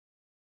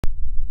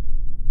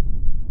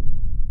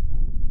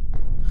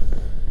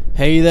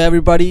Hey there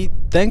everybody,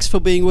 thanks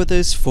for being with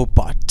us for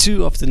part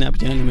 2 of the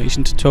Nebula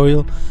animation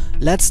tutorial.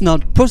 Let's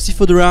not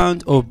pussyfoot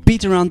around or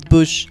beat around the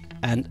bush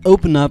and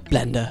open up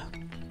Blender.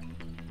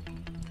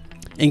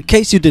 In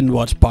case you didn't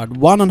watch part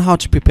 1 on how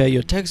to prepare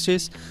your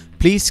textures,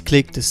 please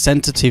click the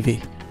center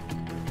TV.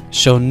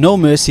 Show no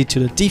mercy to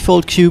the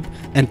default cube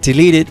and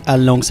delete it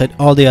alongside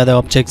all the other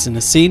objects in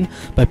the scene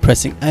by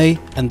pressing A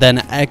and then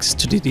X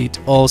to delete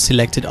all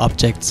selected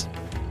objects.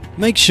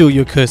 Make sure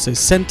your cursor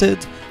is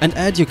centered and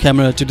add your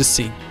camera to the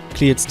scene.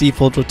 Clear its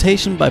default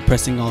rotation by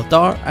pressing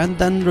Alt-R and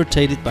then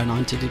rotate it by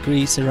 90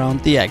 degrees around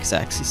the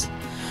X-axis.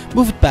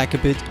 Move it back a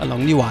bit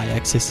along the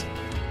Y-axis.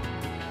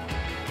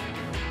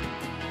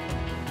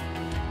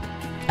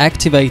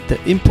 Activate the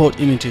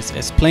Import Images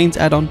as Planes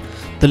add-on.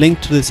 The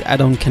link to this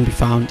add-on can be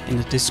found in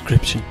the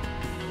description.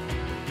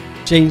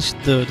 Change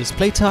the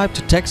display type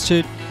to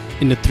textured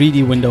in the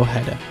 3D window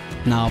header.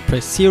 Now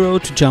press 0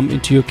 to jump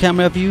into your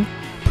camera view.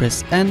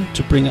 Press N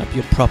to bring up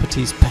your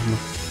Properties panel.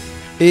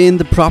 In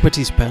the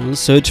Properties panel,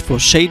 search for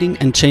Shading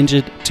and change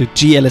it to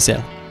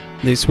GLSL.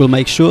 This will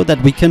make sure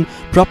that we can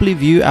properly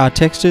view our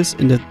textures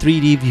in the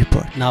 3D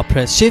viewport. Now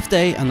press Shift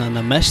A and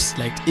under Mesh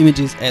select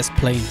Images as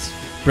Planes.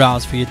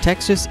 Browse for your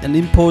textures and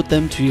import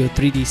them to your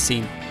 3D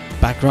scene.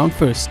 Background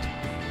first.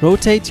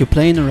 Rotate your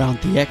plane around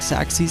the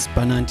X-axis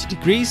by 90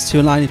 degrees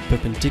to align it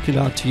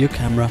perpendicular to your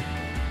camera.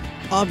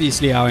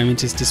 Obviously our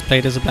image is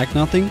displayed as a black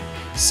nothing.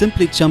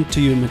 Simply jump to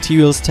your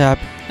Materials tab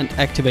and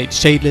activate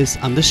Shadeless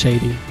under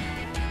Shading.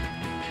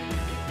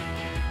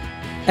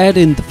 Add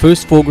in the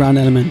first foreground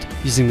element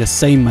using the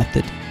same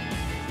method.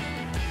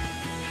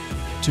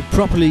 To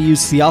properly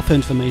use the alpha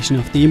information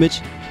of the image,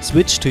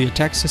 switch to your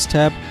Textures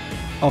tab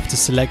of the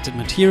selected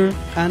material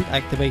and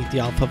activate the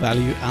alpha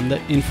value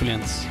under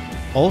Influence.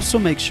 Also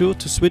make sure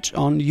to switch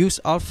on Use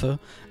Alpha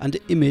and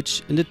the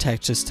Image in the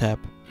Textures tab.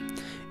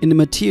 In the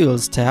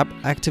Materials tab,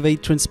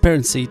 activate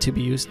Transparency to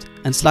be used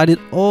and slide it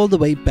all the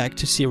way back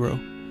to 0.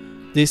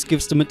 This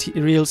gives the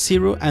material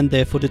 0 and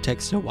therefore the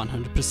texture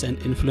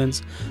 100%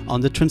 influence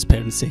on the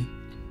transparency.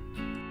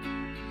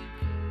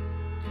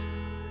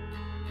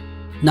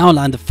 Now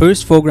align the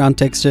first foreground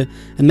texture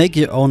and make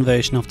your own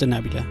version of the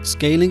nebula,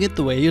 scaling it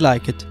the way you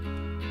like it.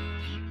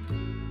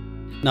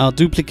 Now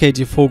duplicate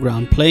your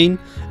foreground plane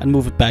and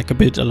move it back a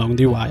bit along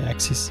the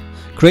Y-axis.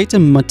 Create a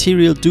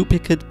material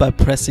duplicate by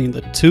pressing the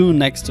 2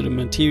 next to the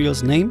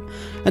material's name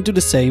and do the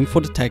same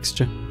for the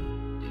texture.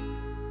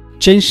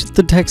 Change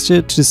the texture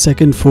to the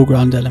second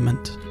foreground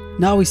element.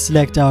 Now we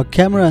select our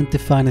camera and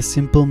define a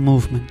simple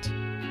movement.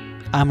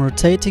 I'm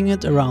rotating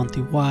it around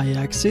the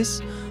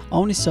Y-axis,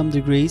 only some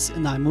degrees,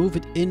 and I move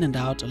it in and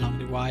out along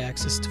the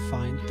Y-axis to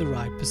find the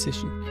right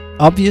position.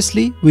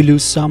 Obviously, we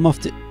lose some of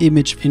the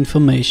image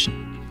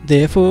information.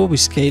 Therefore, we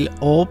scale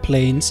all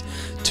planes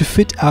to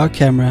fit our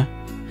camera.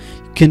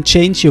 You can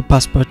change your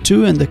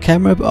passepartout and the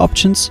camera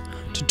options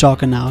to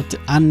darken out the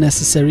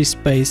unnecessary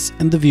space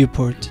in the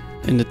viewport.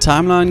 In the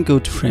timeline, go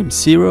to frame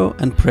 0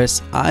 and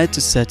press I to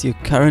set your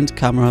current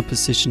camera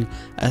position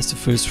as the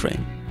first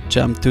frame.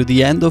 Jump to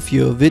the end of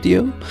your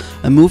video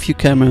and move your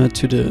camera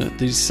to the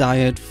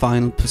desired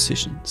final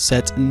position.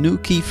 Set a new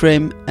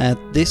keyframe at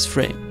this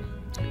frame.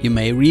 You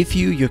may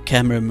review your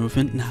camera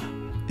movement now.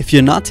 If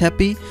you're not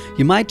happy,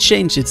 you might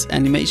change its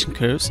animation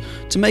curves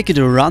to make it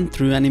a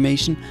run-through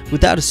animation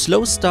without a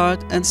slow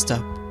start and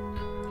stop.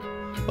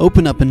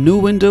 Open up a new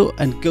window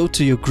and go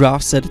to your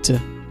graphs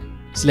editor.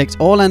 Select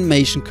all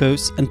animation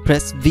curves and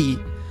press V.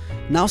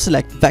 Now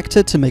select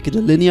Vector to make it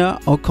a linear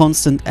or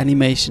constant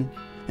animation.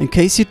 In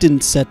case you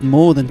didn't set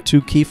more than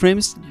 2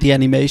 keyframes, the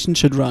animation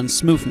should run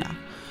smooth now,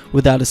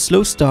 without a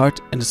slow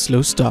start and a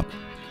slow stop.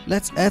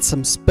 Let's add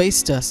some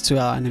space dust to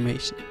our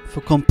animation.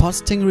 For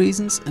compositing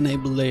reasons,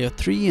 enable layer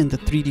 3 in the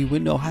 3D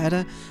window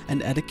header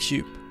and add a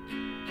cube.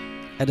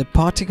 Add a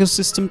particle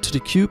system to the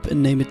cube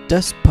and name it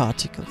Dust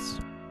Particles.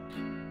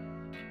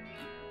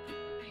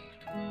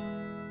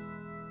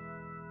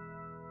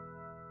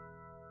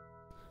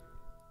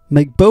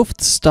 Make both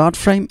the start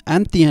frame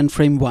and the end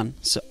frame 1,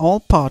 so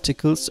all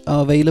particles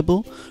are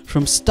available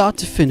from start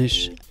to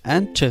finish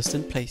and just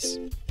in place.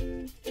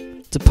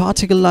 The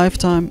particle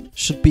lifetime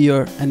should be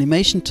your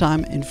animation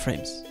time in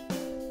frames.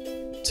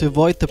 To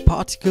avoid the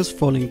particles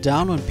falling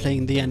down when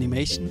playing the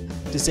animation,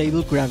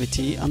 disable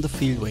gravity on the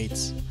field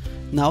weights.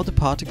 Now the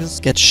particles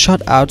get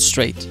shot out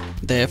straight,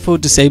 therefore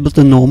disable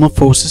the normal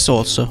forces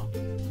also.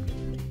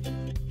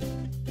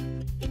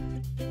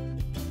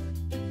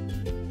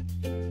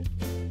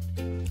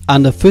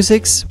 Under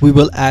Physics, we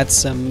will add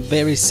some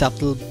very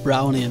subtle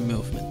Brownian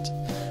movement.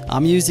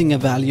 I'm using a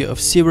value of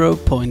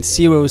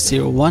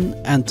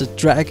 0.001 and the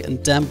drag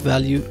and damp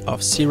value of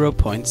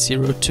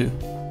 0.02.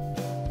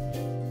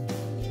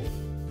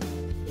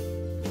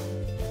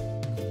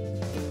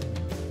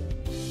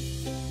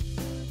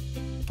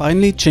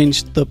 Finally,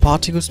 change the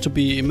particles to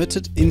be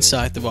emitted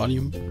inside the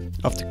volume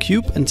of the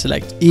cube and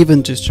select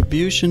Even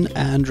Distribution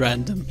and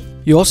Random.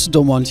 You also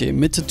don't want your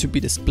emitter to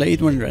be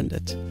displayed when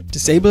rendered.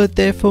 Disable it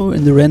therefore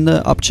in the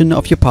render option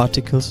of your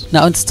particles.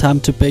 Now it's time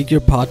to bake your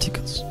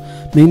particles.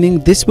 meaning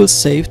this will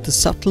save the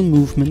subtle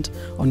movement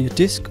on your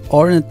disk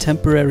or in a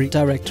temporary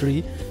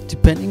directory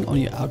depending on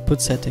your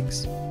output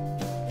settings.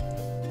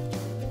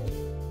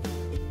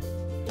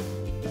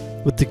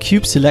 With the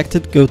cube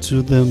selected, go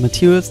to the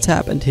Materials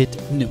tab and hit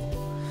New.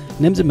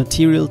 Name the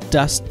material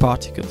Dust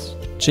Particles.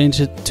 Change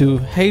it to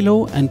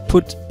Halo and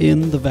put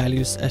in the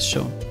values as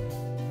shown.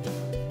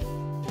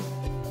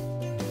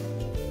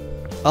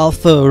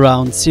 Alpha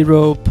around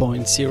 0.08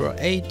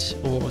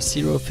 or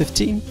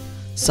 0.15,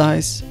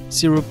 size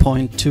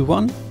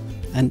 0.21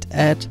 and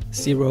add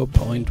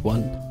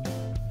 0.1.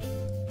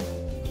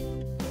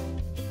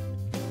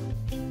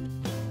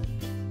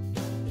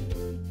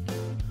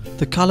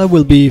 The color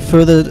will be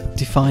further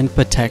defined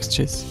by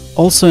textures.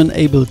 Also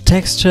enable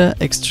texture,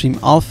 extreme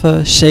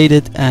alpha,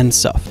 shaded and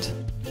soft.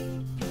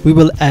 We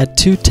will add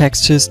 2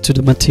 textures to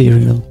the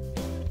material.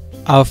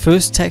 Our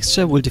first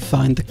texture will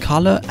define the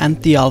color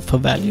and the alpha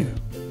value.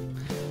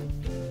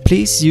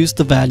 Please use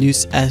the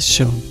values as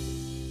shown.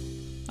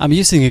 I'm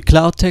using a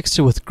cloud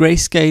texture with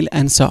grayscale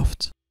and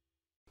soft.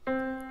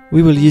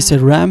 We will use a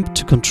ramp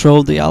to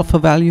control the alpha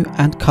value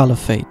and color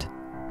fade.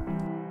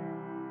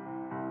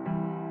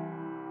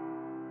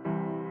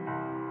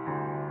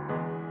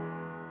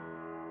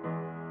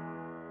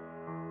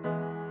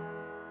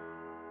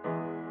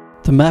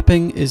 The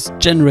mapping is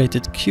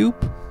generated cube,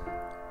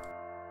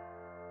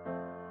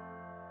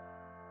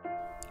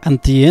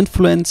 and the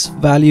influence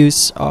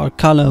values are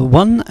color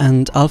 1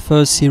 and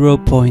alpha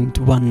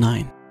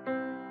 0.19.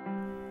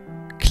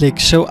 Click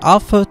Show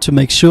Alpha to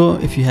make sure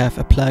if you have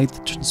applied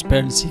the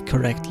transparency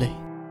correctly.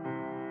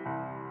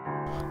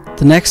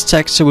 The next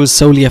texture will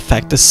solely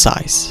affect the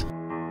size.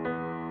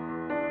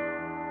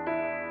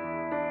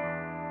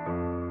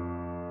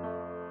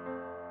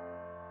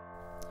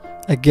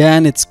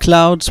 Again, it's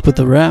clouds with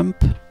a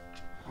ramp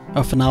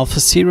of an alpha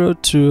 0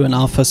 to an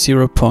alpha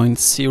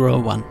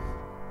 0.01.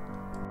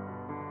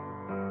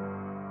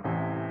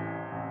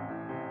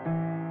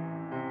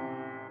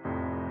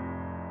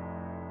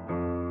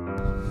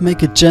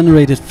 Make it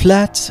generated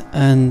flat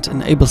and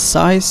enable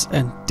size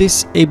and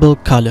disable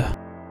color.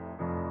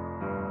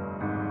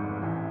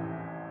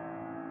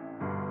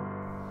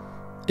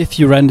 If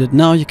you render it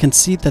now, you can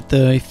see that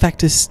the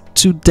effect is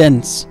too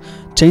dense.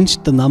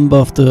 Change the number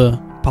of the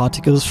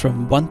particles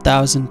from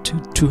 1000 to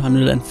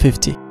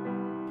 250.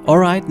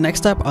 Alright,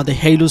 next up are the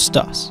halo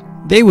stars.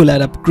 They will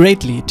add up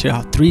greatly to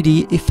our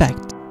 3D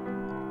effect.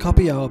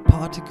 Copy our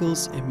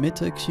particles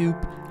emitter cube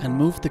and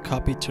move the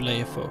copy to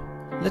layer 4.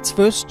 Let's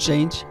first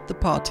change the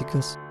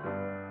particles.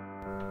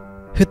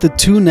 Hit the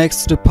 2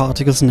 next to the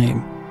particle's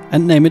name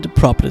and name it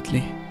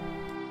appropriately.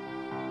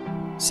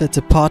 Set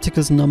the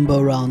particle's number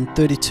around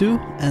 32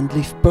 and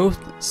leave both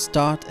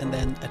start and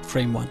end at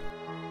frame 1.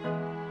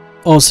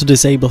 Also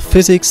disable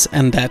physics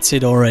and that's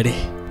it already.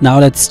 Now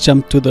let's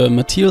jump to the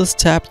Materials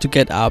tab to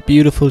get our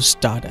beautiful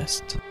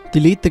stardust.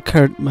 Delete the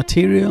current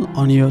material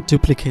on your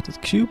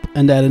duplicated cube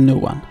and add a new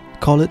one.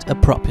 Call it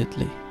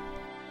appropriately.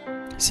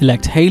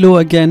 Select Halo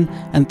again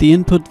and the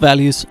input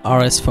values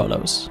are as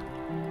follows.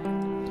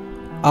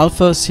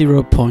 Alpha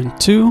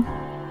 0.2,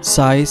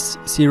 size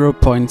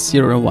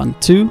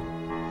 0.012,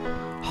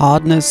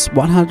 hardness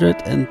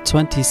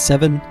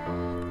 127,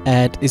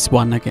 add is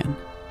 1 again.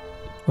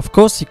 Of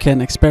course you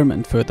can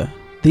experiment further.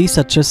 These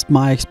are just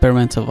my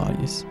experimental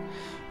values.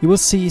 You will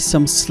see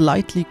some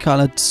slightly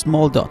colored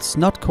small dots,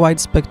 not quite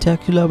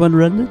spectacular when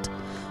rendered,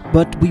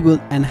 but we will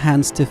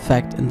enhance the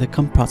effect in the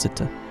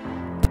compositor.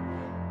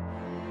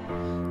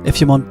 If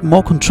you want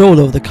more control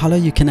over the color,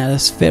 you can add a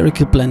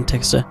spherical blend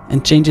texture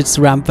and change its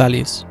ramp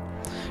values.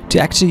 To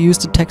actually use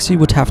the texture, you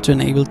would have to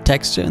enable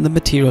texture in the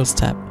Materials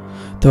tab,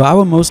 though I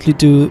will mostly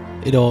do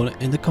it all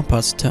in the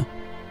compositor.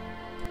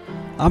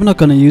 I'm not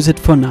gonna use it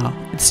for now,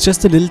 it's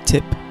just a little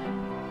tip.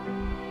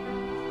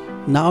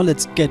 Now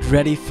let's get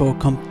ready for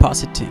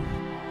compositing.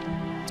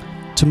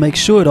 To make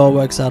sure it all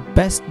works out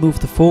best, move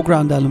the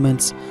foreground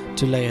elements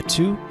to layer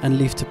 2 and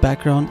leave the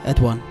background at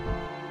 1.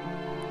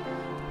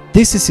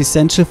 This is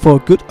essential for a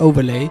good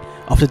overlay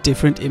of the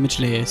different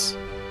image layers.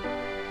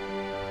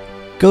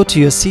 Go to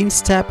your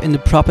Scenes tab in the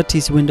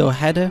Properties window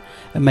header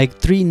and make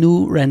 3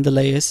 new render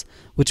layers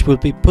which will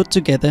be put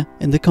together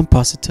in the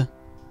compositor.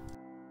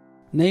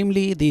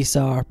 Namely, these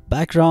are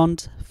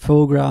background,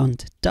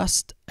 foreground,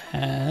 dust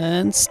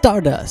and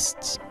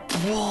stardust.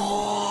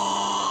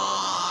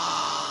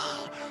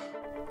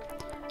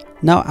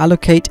 Now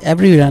allocate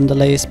every render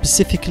layer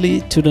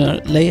specifically to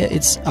the layer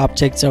its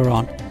objects are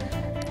on.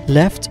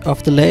 Left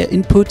of the layer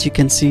input you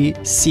can see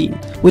Scene,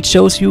 which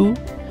shows you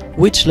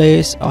which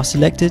layers are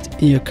selected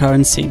in your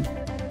current scene.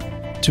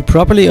 To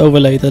properly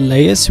overlay the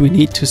layers we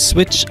need to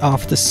switch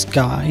off the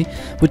sky,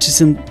 which is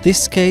in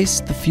this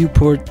case the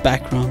viewport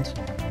background.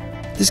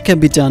 This can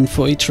be done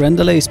for each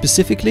render layer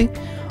specifically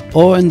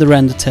or in the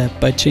render tab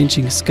by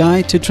changing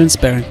sky to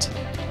transparent.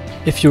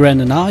 If you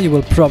render now, you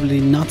will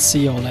probably not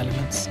see all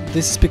elements.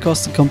 This is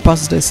because the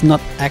compositor is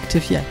not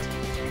active yet.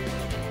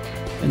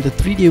 In the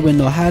 3D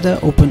window header,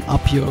 open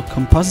up your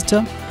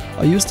compositor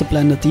or use the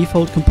Blender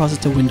default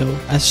compositor window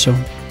as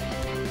shown.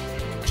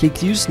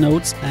 Click Use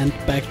Nodes and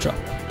Backdrop.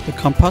 The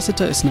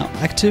compositor is now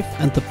active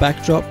and the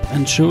backdrop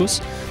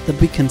ensures that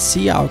we can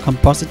see our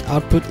composite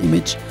output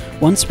image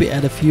once we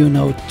add a view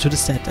node to the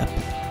setup.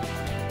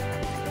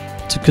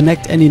 To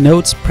connect any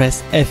nodes,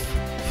 press F.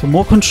 For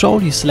more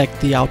control, you select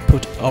the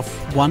output of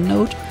one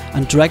node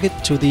and drag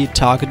it to the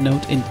target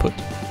node input.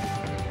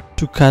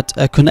 To cut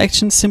a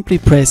connection, simply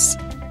press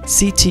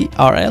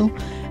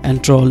CTRL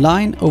and draw a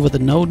line over the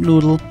node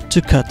noodle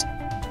to cut.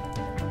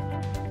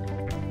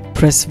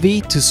 Press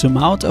V to zoom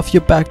out of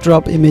your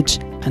backdrop image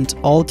and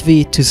Alt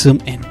V to zoom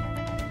in.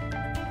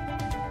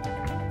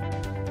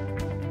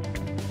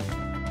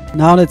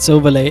 Now let's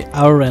overlay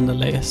our render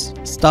layers.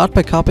 Start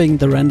by copying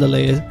the render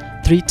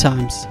layer 3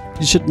 times.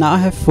 You should now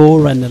have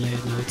 4 render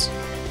layer nodes.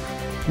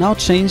 Now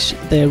change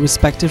their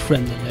respective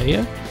render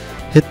layer.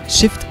 Hit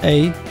Shift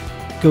A,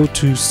 go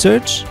to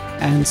Search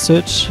and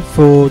search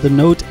for the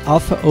node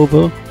Alpha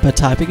Over by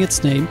typing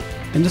its name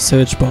in the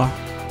search bar.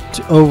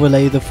 To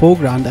overlay the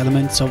foreground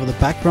elements over the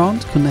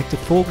background, connect the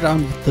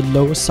foreground with the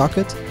lower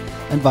socket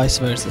and vice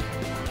versa.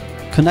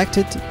 Connect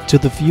it to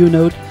the view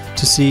node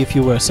to see if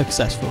you were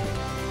successful.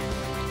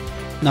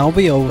 Now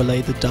we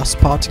overlay the dust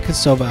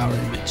particles over our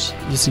image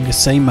using the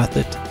same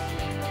method.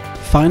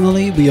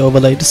 Finally, we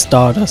overlay the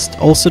stardust,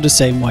 also the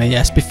same way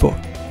as before.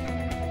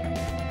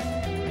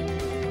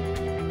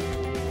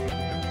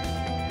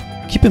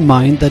 Keep in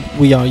mind that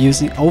we are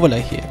using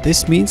overlay here.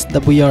 This means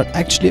that we are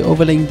actually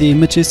overlaying the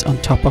images on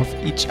top of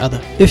each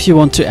other. If you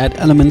want to add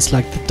elements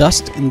like the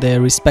dust in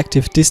their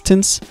respective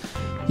distance,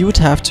 you would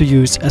have to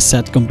use a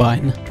set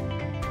combine.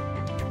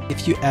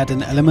 If you add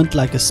an element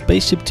like a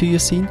spaceship to your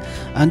scene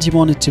and you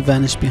want it to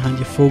vanish behind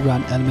your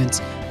foreground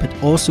elements but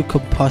also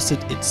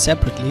composite it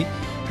separately,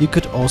 you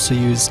could also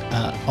use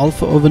an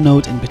alpha over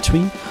node in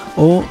between,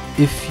 or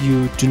if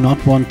you do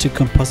not want to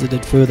composite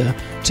it further,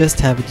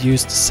 just have it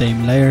use the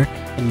same layer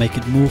and make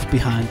it move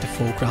behind the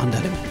foreground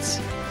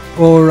elements.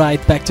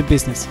 Alright, back to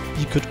business.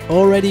 You could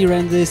already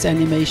render this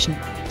animation,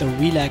 though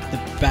we lack the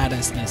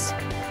badassness.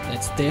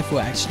 Let's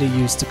therefore actually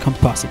use the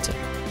compositor.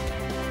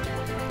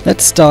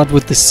 Let's start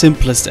with the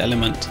simplest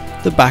element,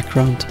 the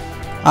background.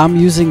 I'm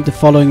using the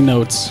following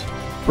nodes: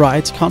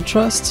 bright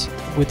contrast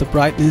with a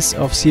brightness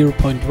of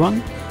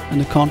 0.1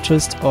 and a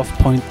contrast of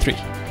 0.3.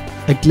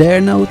 A glare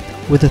node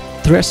with a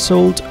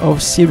threshold of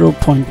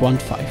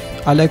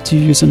 0.15. I like to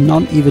use a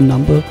non-even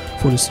number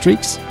for the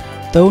streaks,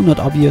 though not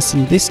obvious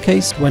in this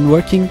case. When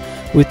working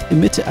with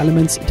emitter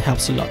elements, it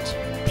helps a lot.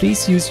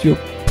 Please use your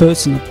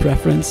personal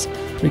preference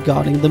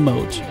regarding the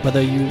mode,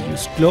 whether you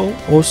use glow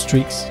or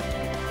streaks.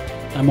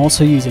 I'm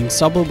also using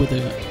Subble with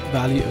a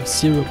value of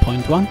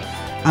 0.1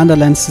 and a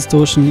lens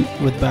distortion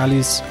with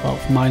values of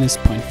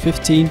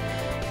 -0.15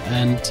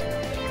 and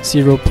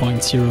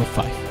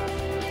 0.05.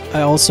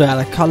 I also add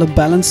a color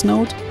balance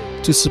node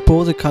to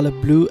support the color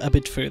blue a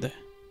bit further.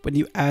 When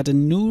you add a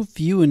new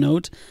viewer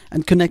node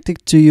and connect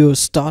it to your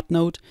start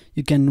node,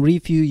 you can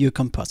review your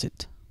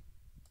composite.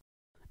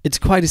 It's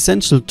quite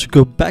essential to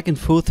go back and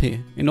forth here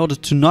in order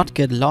to not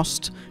get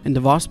lost in the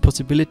vast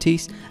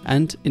possibilities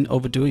and in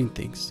overdoing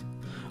things,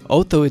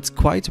 although it's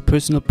quite a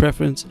personal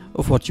preference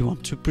of what you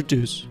want to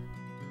produce.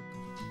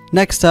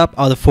 Next up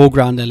are the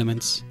foreground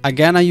elements.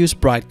 Again, I use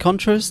bright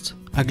contrast,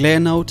 a glare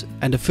node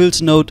and a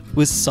filter node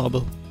with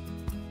Subble.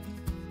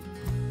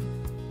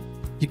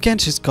 You can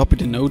just copy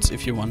the nodes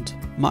if you want.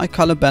 My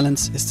color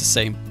balance is the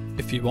same.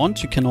 If you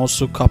want, you can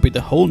also copy the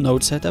whole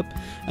node setup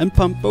and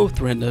pump both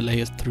render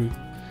layers through.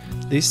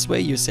 This way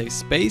you save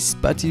space,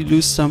 but you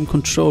lose some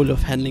control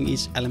of handling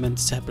each element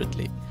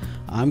separately.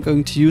 I'm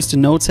going to use the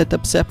node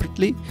setup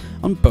separately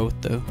on both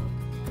though.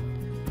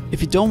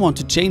 If you don't want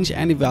to change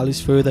any values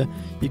further,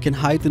 you can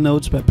hide the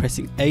nodes by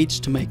pressing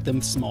H to make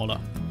them smaller.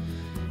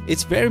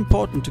 It's very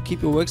important to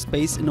keep your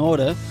workspace in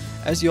order,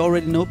 as you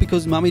already know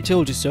because mommy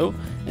told you so,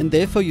 and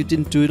therefore you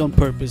didn't do it on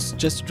purpose,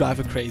 just to drive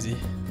her crazy.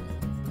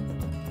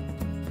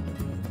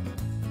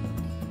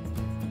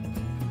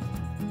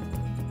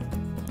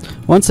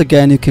 Once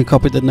again, you can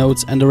copy the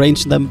nodes and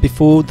arrange them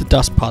before the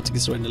dust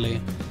particles render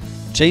layer.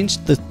 Change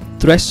the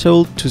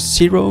threshold to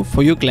 0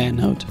 for your glare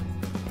node.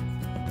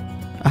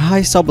 A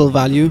high Subble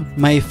value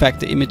may affect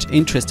the image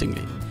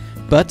interestingly,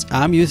 but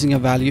I'm using a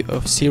value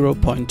of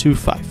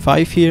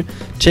 0.255 here,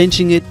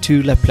 changing it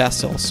to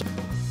Laplace also.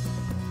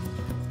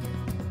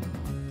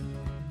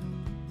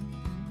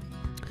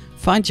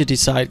 Find your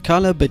desired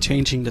color by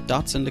changing the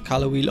dots in the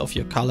color wheel of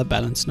your color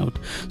balance node,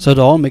 so it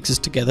all mixes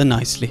together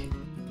nicely.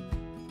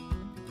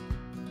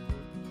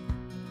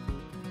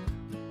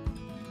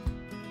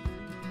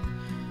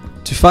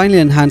 To finally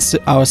enhance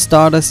our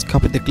stardust,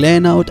 copy the glare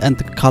node and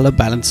the color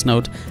balance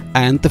node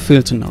and the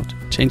filter node.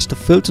 Change the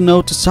filter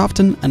node to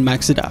soften and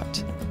max it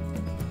out.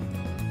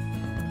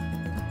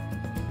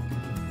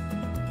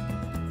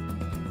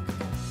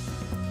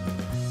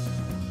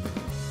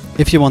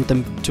 If you want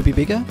them to be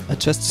bigger,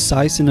 adjust the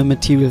size in the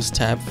materials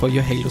tab for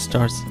your halo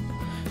stars,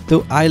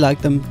 though I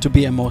like them to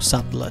be a more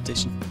subtle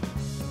addition.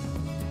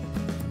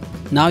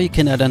 Now you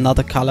can add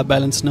another color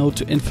balance node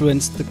to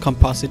influence the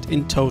composite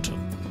in total,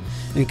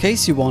 in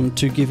case you want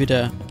to give it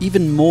a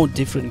even more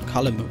different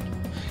color mood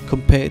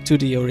compared to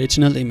the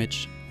original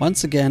image.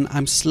 Once again,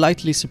 I'm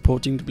slightly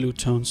supporting the blue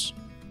tones.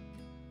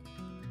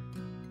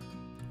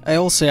 I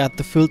also add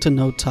the filter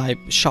node type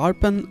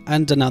Sharpen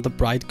and another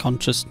bright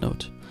contrast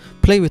node.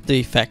 Play with the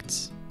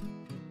effects.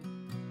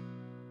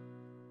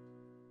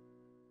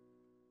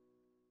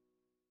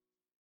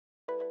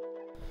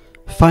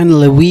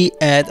 Finally, we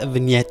add a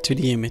vignette to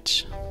the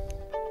image.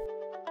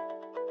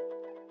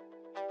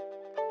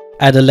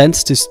 Add a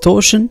lens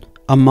distortion,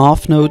 a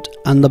morph node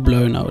and a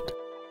blur node.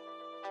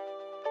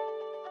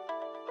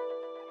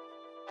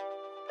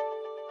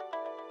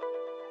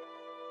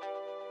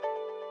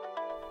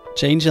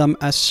 Change them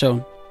as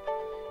shown.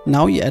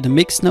 Now you add a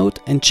mix node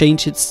and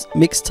change its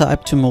mix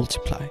type to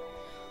multiply.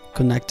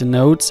 Connect the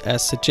nodes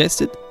as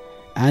suggested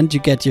and you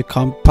get your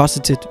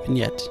composited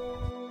vignette.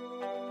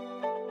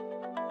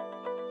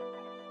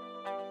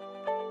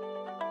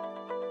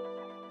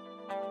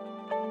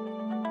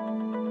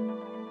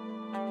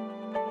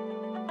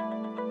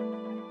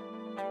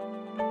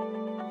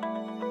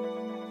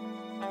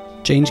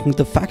 Changing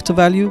the factor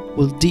value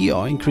will de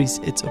or increase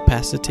its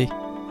opacity.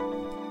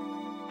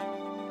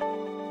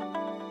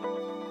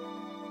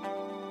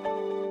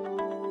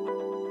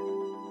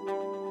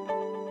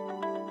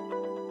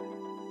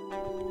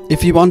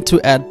 If you want to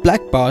add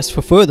black bars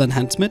for further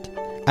enhancement,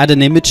 add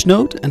an image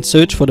node and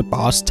search for the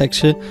bars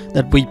texture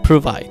that we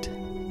provide.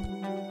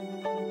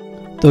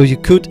 Though you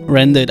could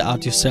render it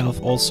out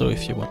yourself also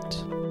if you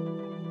want.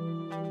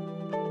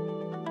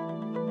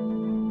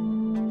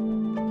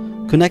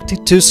 Connect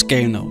it to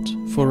scale node.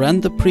 For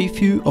render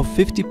preview of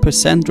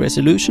 50%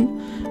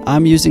 resolution,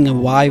 I'm using a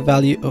Y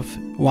value of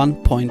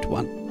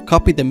 1.1.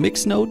 Copy the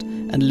mix node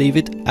and leave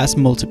it as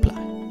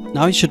multiply.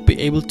 Now you should be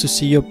able to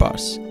see your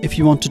bars. If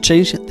you want to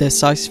change their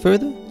size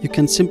further, you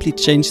can simply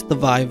change the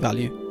Y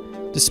value.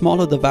 The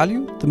smaller the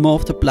value, the more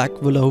of the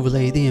black will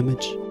overlay the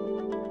image.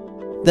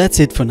 That's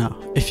it for now.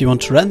 If you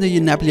want to render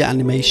your Nebula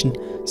animation,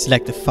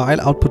 select the file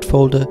output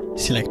folder,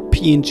 select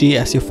PNG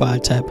as your file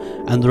type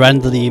and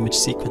render the image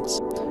sequence.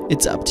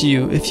 It's up to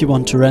you if you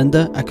want to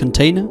render a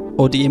container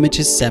or the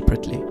images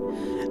separately.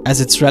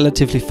 As it's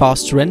relatively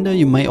fast to render,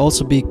 you may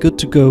also be good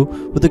to go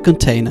with a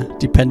container,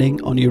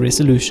 depending on your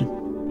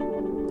resolution.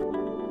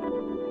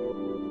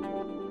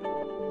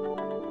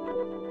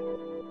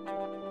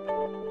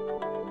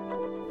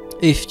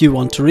 If you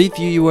want to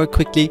review your work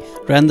quickly,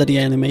 render the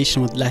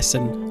animation with less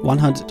than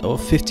 100 or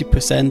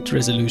 50%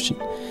 resolution.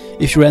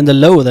 If you render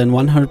lower than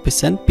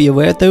 100%, be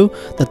aware though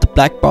that the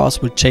black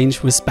bars will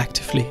change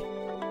respectively.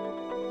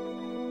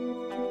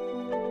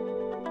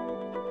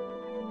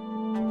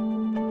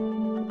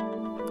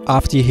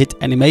 After you hit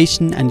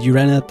animation and you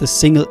render the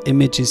single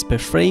images per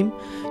frame,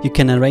 you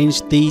can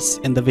arrange these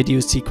in the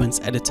video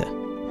sequence editor.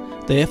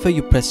 Therefore,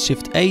 you press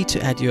Shift A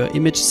to add your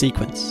image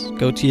sequence.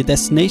 Go to your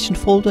destination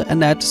folder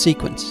and add the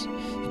sequence.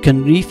 You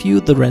can review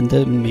the render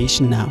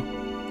animation now.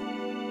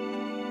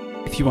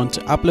 If you want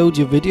to upload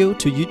your video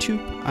to YouTube,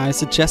 I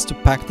suggest to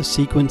pack the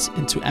sequence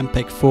into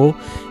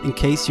MPEG-4 in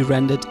case you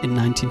rendered in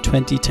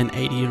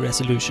 1920x1080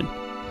 resolution.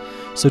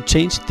 So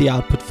change the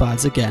output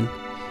files again.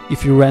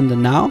 If you render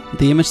now,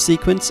 the image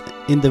sequence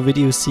in the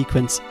video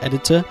sequence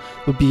editor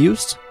will be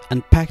used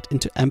and packed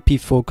into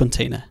MP4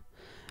 container.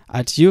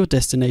 Add your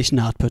destination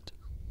output.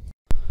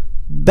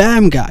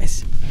 Bam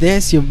guys!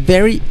 There's your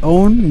very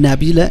own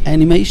Nebula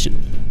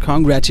animation.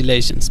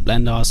 Congratulations,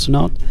 Blender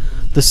astronaut.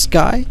 The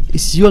sky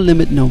is your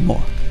limit no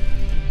more.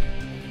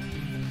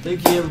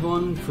 Thank you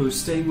everyone for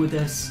staying with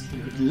us.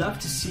 We would love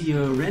to see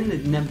your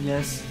rendered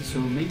nebulas, so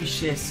maybe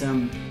share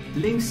some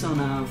links on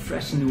our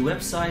fresh new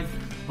website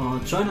or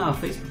join our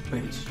Facebook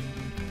page.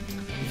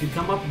 If you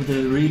come up with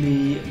a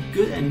really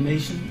good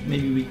animation,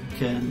 maybe we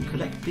can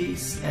collect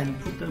these and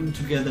put them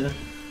together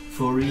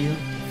for real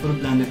for the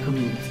Blender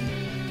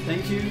community.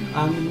 Thank you,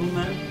 I'm the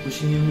MoonMan,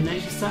 wishing you a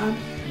Moonacious time.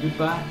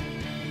 Goodbye.